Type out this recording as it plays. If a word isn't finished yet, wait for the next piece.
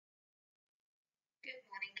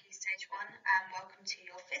Stage 1 and welcome to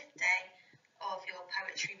your 5th day of your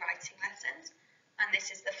poetry writing lessons, and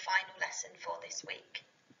this is the final lesson for this week.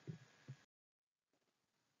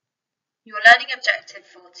 Your learning objective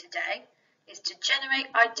for today is to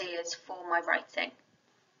generate ideas for my writing.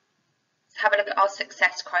 Let's have a look at our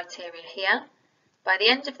success criteria here. By the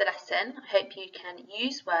end of the lesson, I hope you can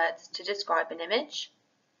use words to describe an image.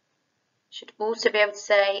 You should also be able to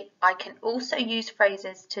say, I can also use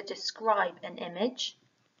phrases to describe an image.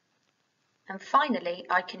 And finally,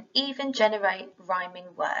 I can even generate rhyming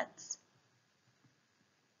words.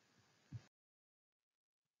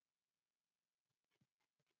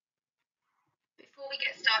 Before we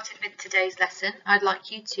get started with today's lesson, I'd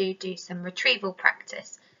like you to do some retrieval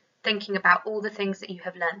practice, thinking about all the things that you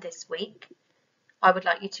have learned this week. I would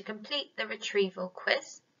like you to complete the retrieval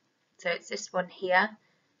quiz. So it's this one here,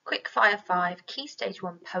 Quickfire 5, Key Stage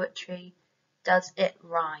 1 Poetry, Does It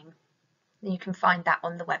Rhyme? You can find that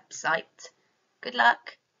on the website. Good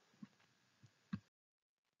luck!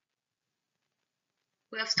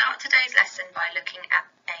 We'll start today's lesson by looking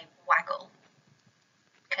at a waggle.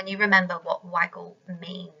 Can you remember what waggle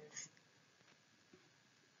means?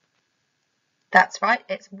 That's right,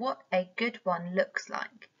 it's what a good one looks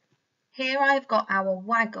like. Here I've got our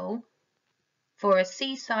waggle for a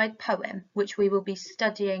seaside poem, which we will be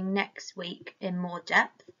studying next week in more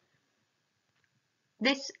depth.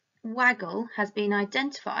 This waggle has been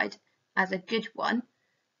identified as a good one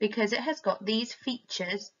because it has got these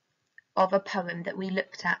features of a poem that we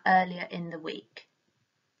looked at earlier in the week.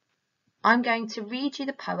 I'm going to read you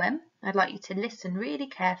the poem. I'd like you to listen really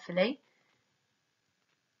carefully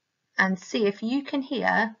and see if you can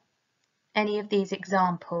hear any of these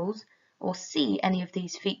examples or see any of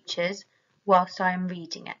these features whilst I am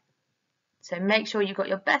reading it. So make sure you've got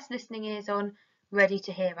your best listening ears on, ready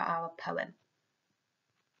to hear our poem.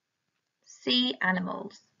 Sea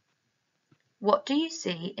animals. What do you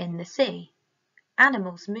see in the sea?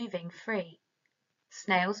 Animals moving free.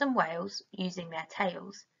 Snails and whales using their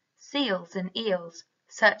tails. Seals and eels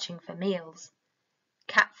searching for meals.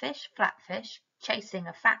 Catfish, flatfish chasing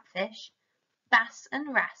a fat fish. Bass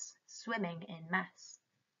and wrasse swimming in mass.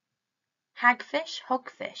 Hagfish,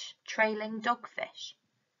 hogfish trailing dogfish.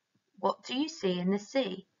 What do you see in the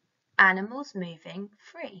sea? Animals moving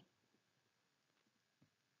free.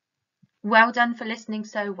 Well done for listening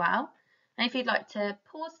so well. And if you'd like to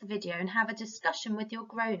pause the video and have a discussion with your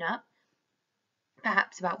grown-up,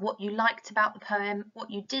 perhaps about what you liked about the poem, what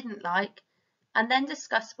you didn't like, and then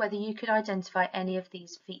discuss whether you could identify any of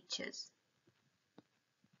these features.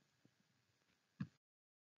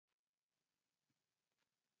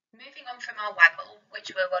 Moving on from our waggle, which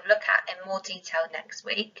we will look at in more detail next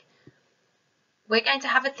week, we're going to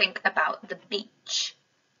have a think about the beach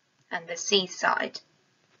and the seaside.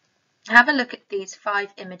 Have a look at these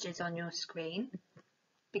 5 images on your screen,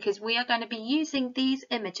 because we are going to be using these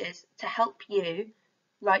images to help you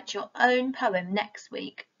write your own poem next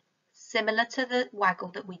week, similar to the waggle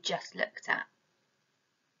that we just looked at.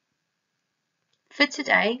 For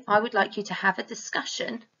today, I would like you to have a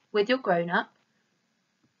discussion with your grown-up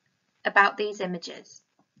about these images.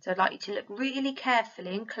 So I'd like you to look really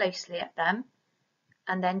carefully and closely at them,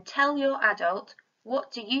 and then tell your adult,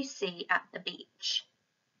 what do you see at the beach?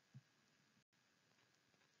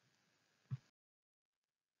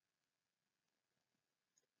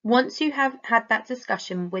 Once you have had that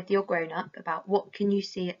discussion with your grown-up about what can you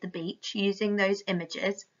see at the beach using those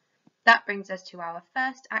images, that brings us to our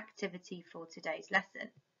first activity for today's lesson.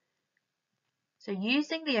 So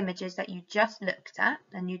using the images that you just looked at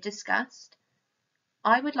and you discussed,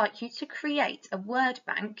 I would like you to create a word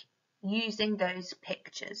bank using those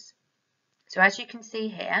pictures. So as you can see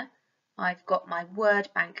here, I've got my word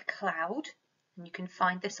bank cloud, and you can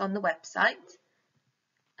find this on the website.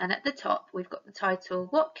 And at the top, we've got the title,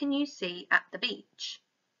 What Can You See at the Beach?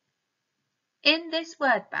 In this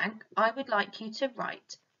word bank, I would like you to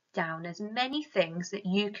write down as many things that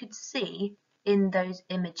you could see in those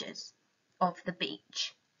images of the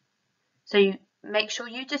beach. So you make sure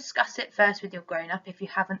you discuss it first with your grown-up if you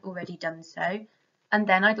haven't already done so. And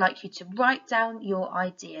then I'd like you to write down your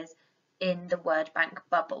ideas in the word bank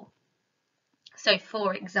bubble. So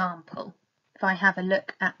for example, if I have a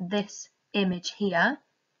look at this image here,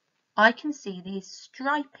 I can see these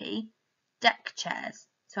stripy deck chairs.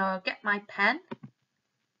 So I'll get my pen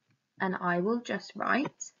and I will just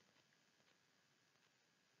write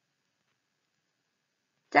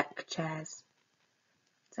deck chairs.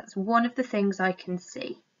 So that's one of the things I can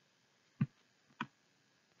see.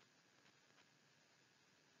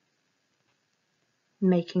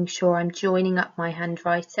 Making sure I'm joining up my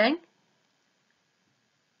handwriting.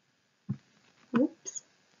 Oops.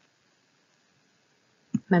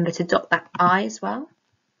 Remember to dot that I as well.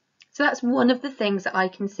 So that's one of the things that I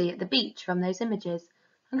can see at the beach from those images.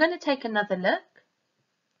 I'm going to take another look.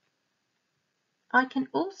 I can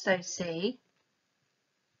also see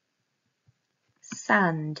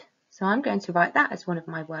sand. So I'm going to write that as one of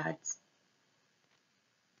my words.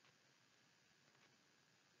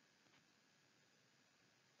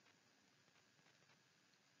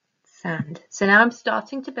 Sand. So now I'm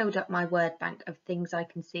starting to build up my word bank of things I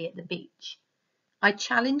can see at the beach. I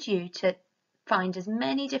challenge you to find as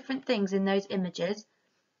many different things in those images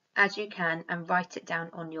as you can and write it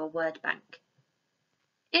down on your word bank.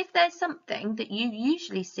 If there's something that you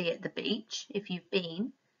usually see at the beach, if you've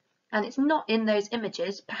been, and it's not in those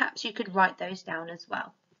images, perhaps you could write those down as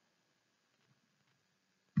well.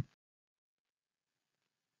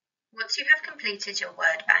 Once you have completed your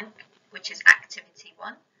word bank, which is activity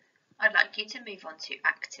 1, I'd like you to move on to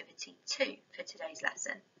activity 2 for today's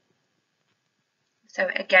lesson. So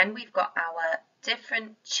again, we've got our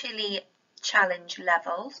different chili challenge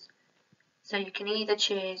levels. So you can either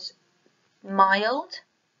choose mild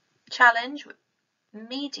challenge,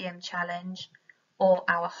 medium challenge, or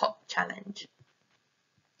our hot challenge.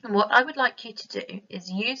 And what I would like you to do is,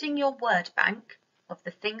 using your word bank of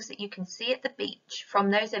the things that you can see at the beach from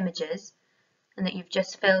those images and that you've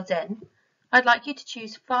just filled in, I'd like you to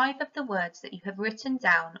choose 5 of the words that you have written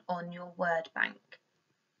down on your word bank.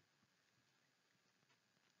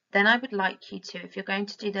 Then I would like you to, if you're going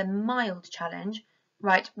to do the mild challenge,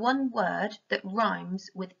 write 1 word that rhymes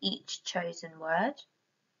with each chosen word.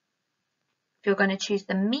 If you're going to choose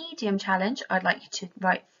the medium challenge, I'd like you to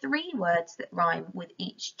write 3 words that rhyme with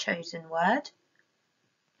each chosen word.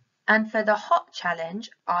 And for the hot challenge,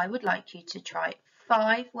 I would like you to try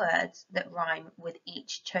 5 words that rhyme with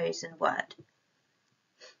each chosen word.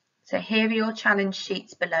 So here are your challenge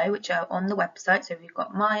sheets below, which are on the website. So we've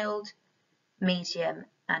got mild, medium,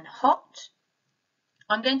 and hot.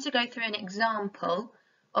 I'm going to go through an example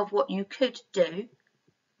of what you could do,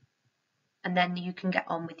 and then you can get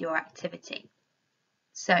on with your activity.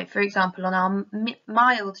 So for example, on our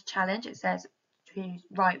mild challenge, it says to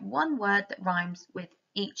write 1 word that rhymes with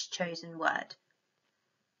each chosen word.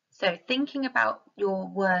 So thinking about your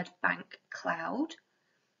word bank cloud,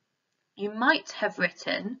 you might have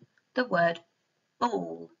written the word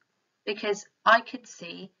ball, because I could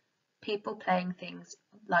see people playing things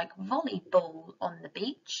like volleyball on the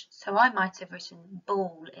beach, so I might have written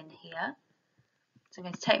ball in here. So I'm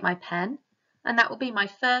going to take my pen, and that will be my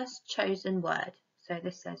first chosen word. So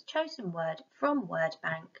this says chosen word from word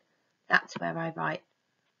bank. That's where I write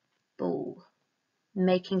ball,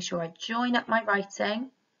 making sure I join up my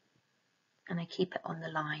writing and I keep it on the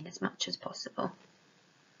line as much as possible.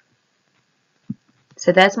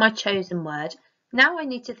 So there's my chosen word. Now I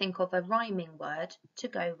need to think of a rhyming word to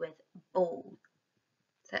go with ball.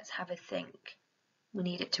 So let's have a think. We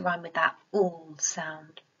need it to rhyme with that all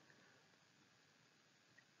sound.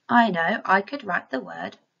 I know I could write the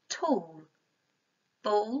word tall.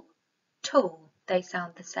 Ball, tall, they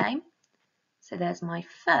sound the same. So there's my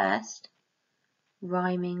first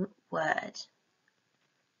rhyming word.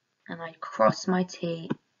 And I cross my T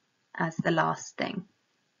as the last thing.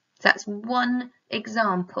 So that's one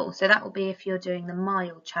example. So that will be if you're doing the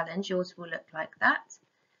mild challenge, yours will look like that.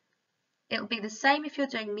 It'll be the same if you're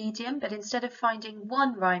doing medium, but instead of finding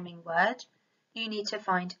 1 rhyming word, you need to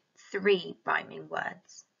find 3 rhyming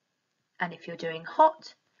words. And if you're doing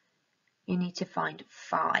hot, you need to find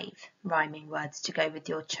 5 rhyming words to go with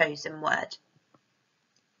your chosen word.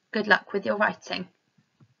 Good luck with your writing.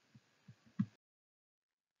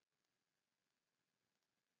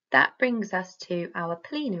 That brings us to our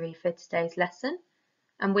plenary for today's lesson,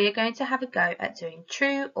 and we are going to have a go at doing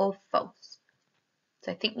true or false.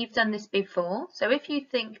 So I think you've done this before, so if you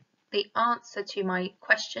think the answer to my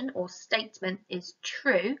question or statement is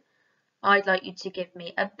true, I'd like you to give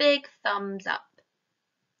me a big thumbs up.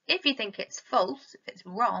 If you think it's false, if it's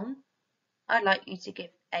wrong, I'd like you to give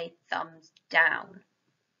a thumbs down.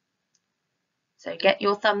 So get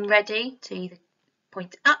your thumb ready to either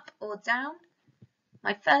point up or down.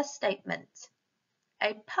 My first statement,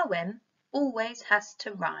 a poem always has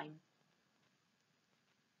to rhyme.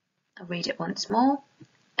 I'll read it once more.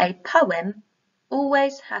 A poem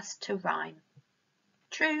always has to rhyme.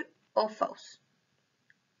 True or false?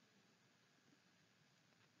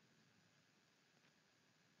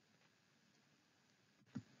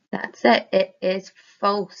 That's it. It is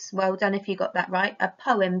false. Well done if you got that right. A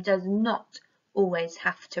poem does not always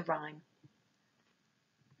have to rhyme.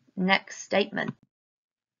 Next statement.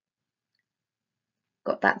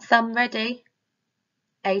 Got that thumb ready?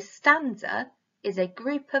 A stanza is a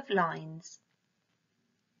group of lines.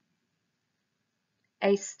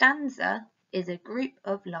 A stanza is a group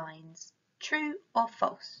of lines. True or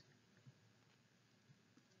false?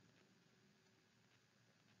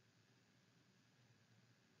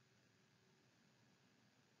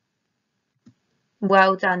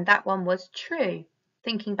 Well done, that one was true.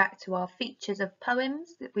 Thinking back to our features of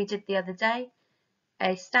poems that we did the other day,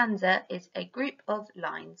 a stanza is a group of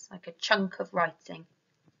lines, like a chunk of writing.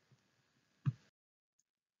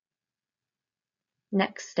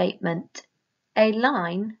 Next statement. A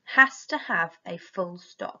line has to have a full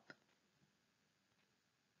stop.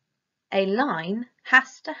 A line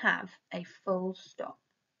has to have a full stop.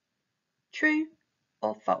 True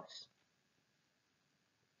or false?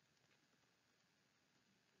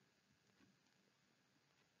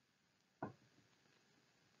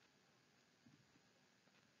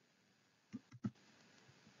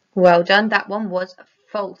 Well done, that one was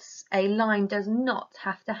false. A line does not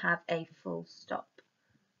have to have a full stop.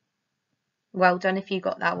 Well done if you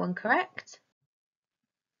got that one correct.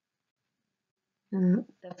 The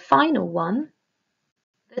final one.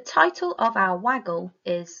 The title of our waggle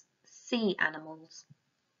is Sea Animals.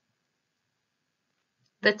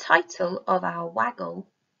 The title of our waggle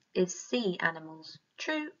is Sea Animals.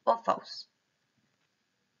 True or false?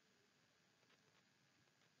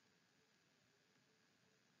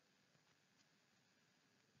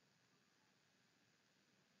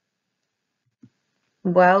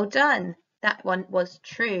 Well done. That one was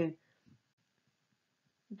true.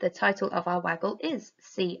 The title of our waggle is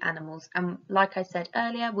Sea Animals, and like I said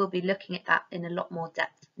earlier, we'll be looking at that in a lot more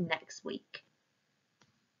depth next week.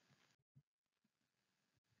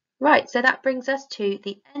 Right, so that brings us to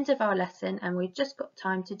the end of our lesson, and we've just got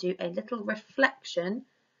time to do a little reflection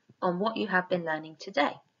on what you have been learning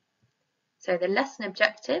today. So the lesson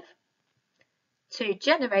objective, to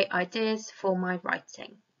generate ideas for my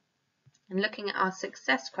writing. And looking at our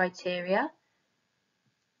success criteria,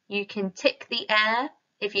 you can tick the air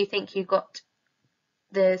if you think you got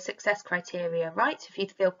the success criteria right, if you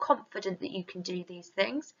feel confident that you can do these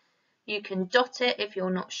things. You can dot it if you're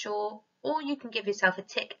not sure, or you can give yourself a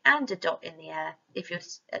tick and a dot in the air if you're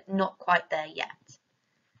not quite there yet.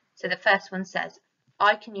 So the first one says,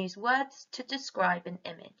 I can use words to describe an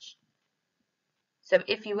image. So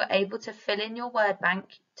if you were able to fill in your word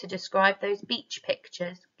bank to describe those beach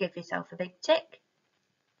pictures, give yourself a big tick.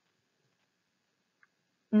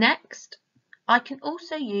 Next, I can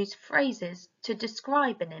also use phrases to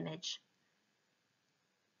describe an image.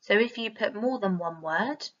 So if you put more than one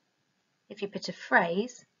word, if you put a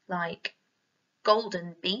phrase like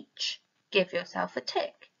golden beach, give yourself a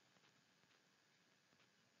tick.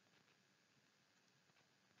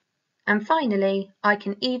 And finally, I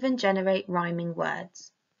can even generate rhyming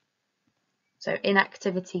words. So in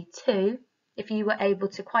activity 2, if you were able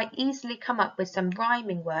to quite easily come up with some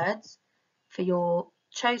rhyming words for your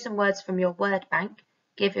chosen words from your word bank,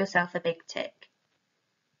 give yourself a big tick.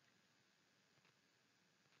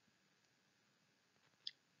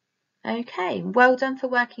 Okay, well done for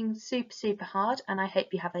working super hard, and I hope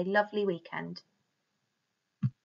you have a lovely weekend.